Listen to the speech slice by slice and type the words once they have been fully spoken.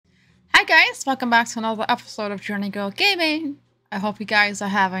Hi guys, welcome back to another episode of JourneyGirl Gaming. I hope you guys are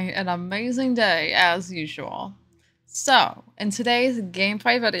having an amazing day as usual. So, in today's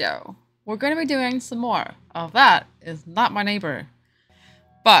gameplay video, we're going to be doing some more of That Is Not My Neighbor.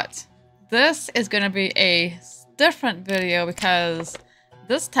 But this is going to be a different video because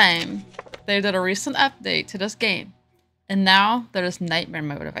this time they did a recent update to this game and now there's Nightmare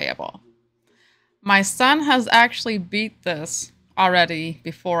mode available. My son has actually beat this already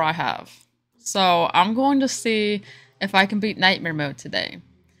before I have. So I'm going to see if I can beat Nightmare mode today.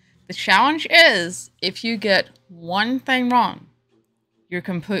 The challenge is if you get one thing wrong, you're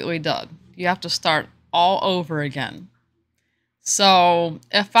completely done. You have to start all over again. So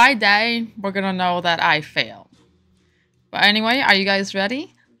if I die, we're gonna know that I failed. But anyway, are you guys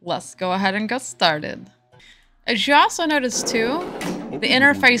ready? Let's go ahead and get started. As you also notice too, the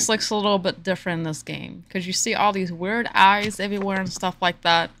interface looks a little bit different in this game because you see all these weird eyes everywhere and stuff like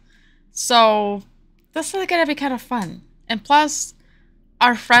that. So this is gonna be kind of fun. And plus,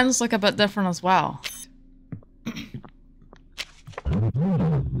 our friends look a bit different as well.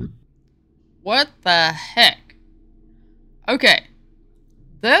 What the heck? Okay.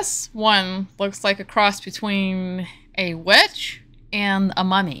 This one looks like a cross between a witch and a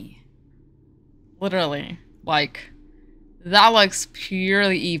mummy. Literally. Like, that looks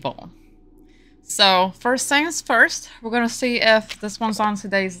purely evil. So, first things first, we're going to see if this one's on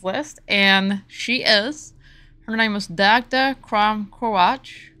today's list. And she is. Her name is Dagda Kram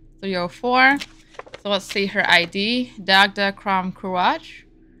Kurwach 304. So let's see her ID. Dagda Kram Kurwach.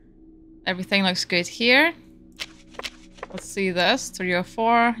 Everything looks good here. Let's see this.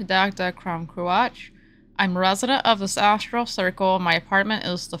 304. Dagda Kram Kurwach. I'm a resident of this astral circle. My apartment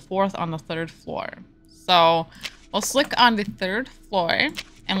is the 4th on the 3rd floor. So let's look on the 3rd floor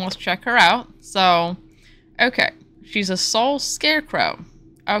and let's check her out. So, okay, she's a soul scarecrow.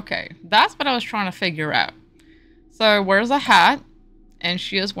 Okay, that's what I was trying to figure out. So, wears a hat, and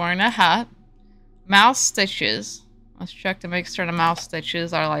she is wearing a hat. Mouse stitches. Let's check to make sure the mouse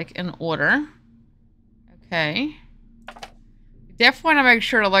stitches are like in order. Okay. You definitely want to make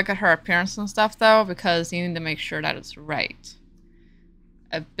sure to look at her appearance and stuff though, because you need to make sure that it's right.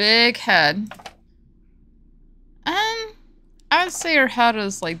 A big head. I would say her head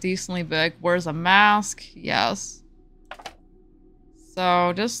is like decently big. Wears a mask, yes.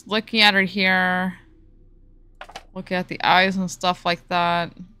 So just looking at her here, look at the eyes and stuff like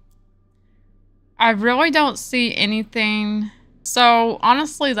that. I really don't see anything. So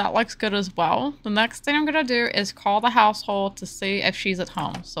honestly, that looks good as well. The next thing I'm gonna do is call the household to see if she's at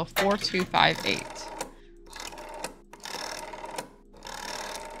home. So 4258.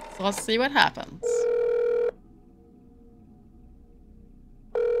 So let's see what happens.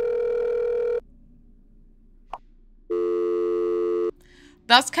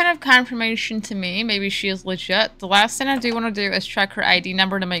 That's kind of confirmation to me. Maybe she is legit. The last thing I do want to do is check her ID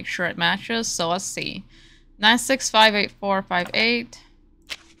number to make sure it matches. So let's see. 9658458.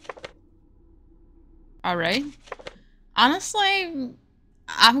 Alright. Honestly,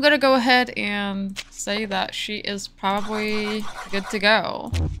 I'm going to go ahead and say that she is probably good to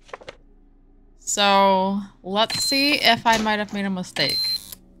go. So let's see if I might have made a mistake.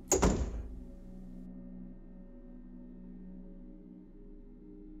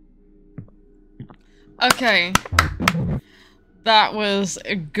 Okay, that was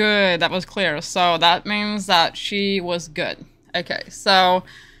good. That was clear. So that means that she was good. Okay, so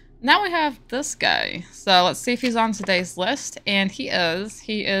now we have this guy. So let's see if he's on today's list. And he is.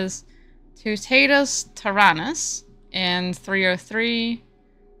 He is Tutatus Tyrannus in 303.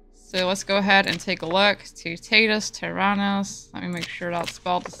 So let's go ahead and take a look. Tutatus Tyrannus. Let me make sure that's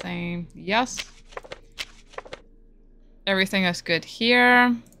spelled the same. Yes. Everything is good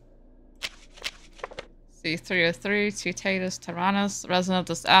here. See, 303, Tutatus Tyrannus, resident of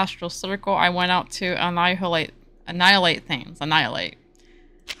this astral circle. I went out to annihilate things. Annihilate.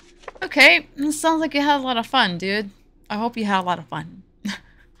 Okay, this sounds like you had a lot of fun, dude. I hope you had a lot of fun.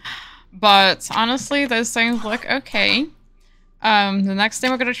 But honestly, those things look okay. The next thing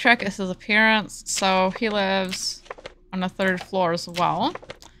we're gonna check is his appearance. So he lives on the 3rd floor as well.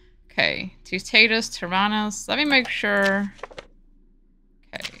 Okay, Tutatus Tyrannus. Let me make sure.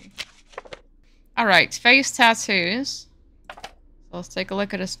 Okay. Alright, face tattoos. So let's take a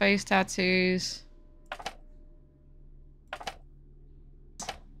look at his face tattoos.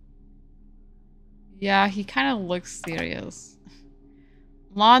 Yeah, he kind of looks serious.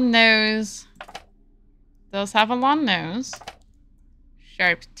 Long nose. Does have a long nose.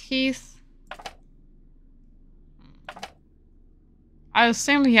 Sharp teeth. I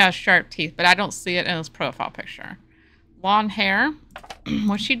assume he has sharp teeth, but I don't see it in his profile picture. Long hair.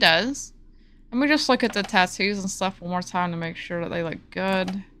 which she does. Let me just look at the tattoos and stuff one more time to make sure that they look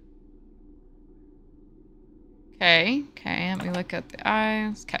good. Okay, let me look at the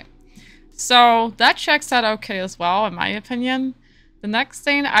eyes. Okay, so that checks out okay as well, in my opinion. The next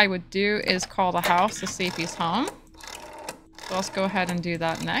thing I would do is call the house to see if he's home. So let's go ahead and do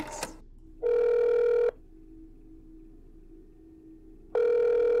that next.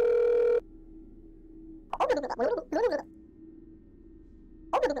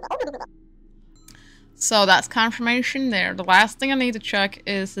 So that's confirmation there. The last thing I need to check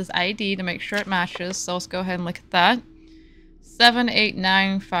is his ID to make sure it matches. So let's go ahead and look at that.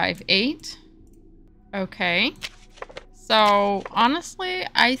 78958. Okay. So honestly,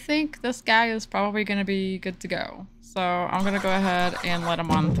 I think this guy is probably going to be good to go. So I'm going to go ahead and let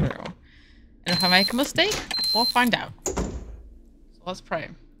him on through. And if I make a mistake, we'll find out. So let's pray.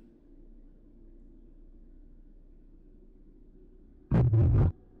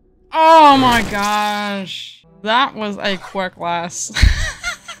 Oh my gosh. That was a quick loss.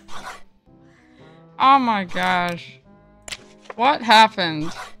 Oh my gosh. What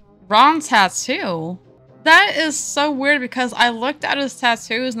happened? Wrong tattoo? That is so weird because I looked at his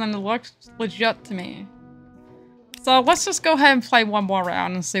tattoos and then it looked legit to me. So let's just go ahead and play one more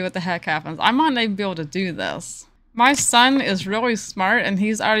round and see what the heck happens. I might not even be able to do this. My son is really smart and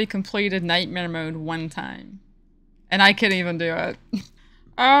he's already completed nightmare mode one time. And I can't even do it.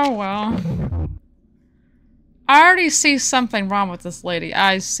 Oh well. I already see something wrong with this lady.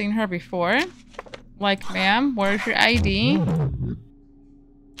 I've seen her before. Like, ma'am, where's your ID?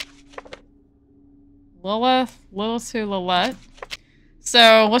 Lilith to Lilette.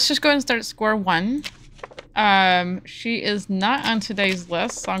 So let's just go ahead and start at square one. She is not on today's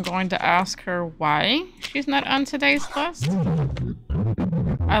list, so I'm going to ask her why she's not on today's list.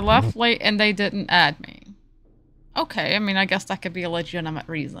 I left late and they didn't add me. Okay, I mean, I guess that could be a legitimate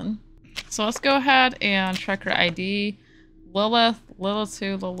reason. So let's go ahead and check her ID. Lilith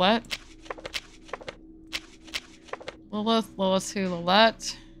to Lilette. Lilith to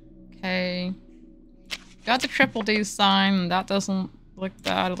Lilette. Okay. Got the triple D sign. That doesn't look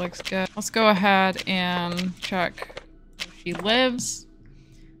bad. It looks good. Let's go ahead and check where she lives.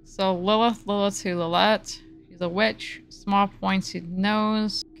 So Lilith to Lilette. She's a witch. Small pointed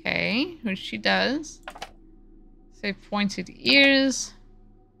nose. Okay, which she does. Say pointed ears.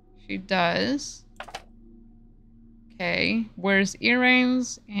 She does. Okay, wears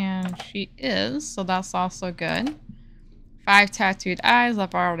earrings, and she is, so that's also good. 5 tattooed eyes,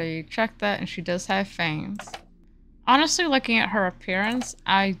 I've already checked that, and she does have fangs. Honestly, looking at her appearance,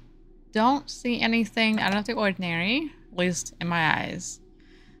 I don't see anything out of the ordinary, at least in my eyes.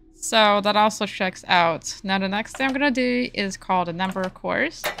 So that also checks out. Now the next thing I'm gonna do is call the number, of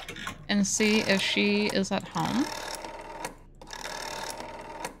course, and see if she is at home.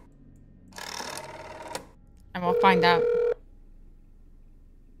 And we'll find out.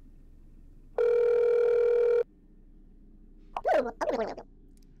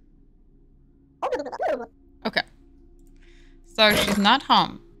 Okay. So she's not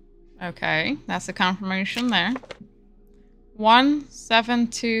home. Okay, that's a confirmation there.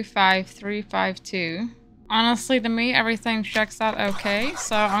 1725352. Honestly, to me, everything checks out okay.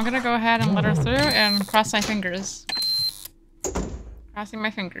 So I'm gonna go ahead and let her through and cross my fingers. Crossing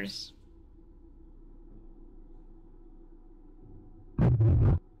my fingers.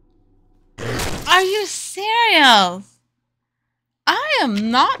 Are you serious? I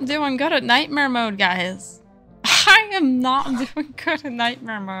am not doing good at nightmare mode, guys. I am not doing good at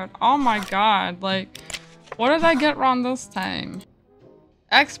nightmare mode. Oh my god, like, what did I get wrong this time?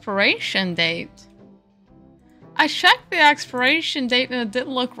 Expiration date. I checked the expiration date and it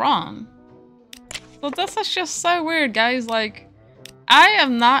didn't look wrong. So this is just so weird, guys. Like, I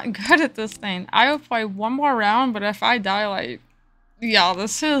am not good at this thing. I will play one more round, but if I die, like, yeah,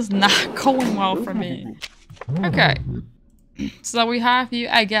 this is not going well for me. Okay. So we have you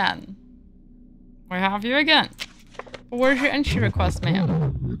again. We have you again. Where's your entry request,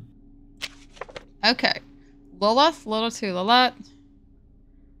 ma'am? Okay. Lilith to Lilette.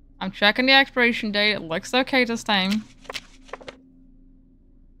 I'm checking the expiration date. It looks okay this time.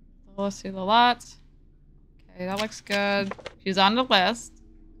 Lilith to Lilette. Okay, that looks good. She's on the list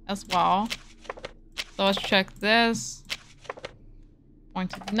as well. So let's check this.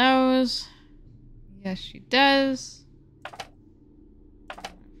 Pointed nose. Yes, she does.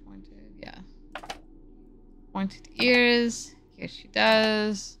 Pointed ears. Yes, she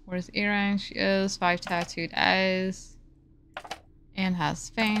does. Where's earrings? She is. 5 tattooed eyes. And has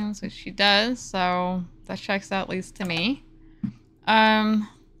fangs, which she does. So that checks out, at least to me.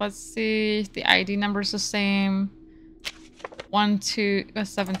 Let's see. The ID number's the same.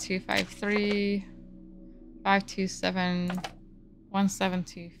 7253 527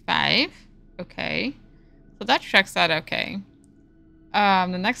 1725. Okay. So that checks out okay. The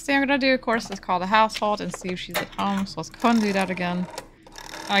next thing I'm gonna do, of course, is call the household and see if she's at home. So let's go and do that again.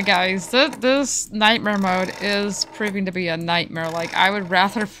 Alright guys, this nightmare mode is proving to be a nightmare. Like, I would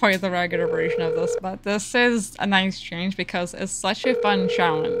rather play the regular version of this, but this is a nice change because it's such a fun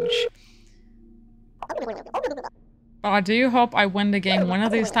challenge. But I do hope I win the game one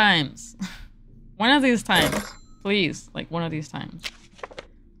of these times. One of these times. Please, like one of these times.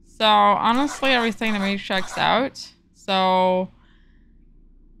 So, honestly, everything to me checks out. So,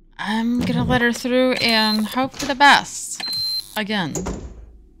 I'm gonna let her through and hope for the best. Again.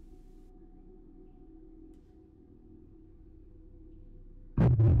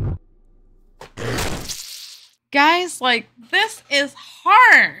 Guys, like, this is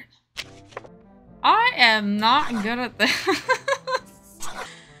hard. I am not good at this.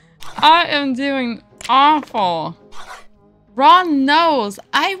 I am doing awful. Ron knows.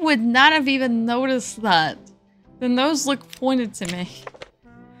 I would not have even noticed that. The nose looked pointed to me.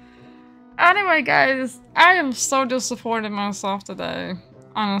 Anyway, guys, I am so disappointed in myself today.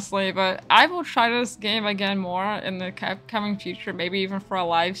 Honestly, but I will try this game again more in the coming future. Maybe even for a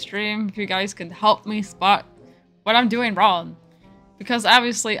live stream. If you guys can help me spot what I'm doing wrong. Because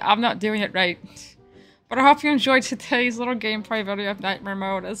obviously, I'm not doing it right. But I hope you enjoyed today's little gameplay video of Nightmare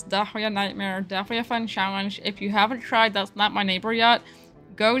Mode. It's definitely a nightmare, definitely a fun challenge. If you haven't tried That's Not My Neighbor yet,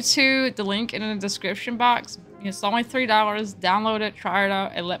 go to the link in the description box. It's only $3. Download it, try it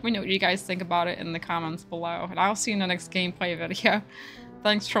out, and let me know what you guys think about it in the comments below. And I'll see you in the next gameplay video.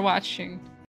 Thanks for watching.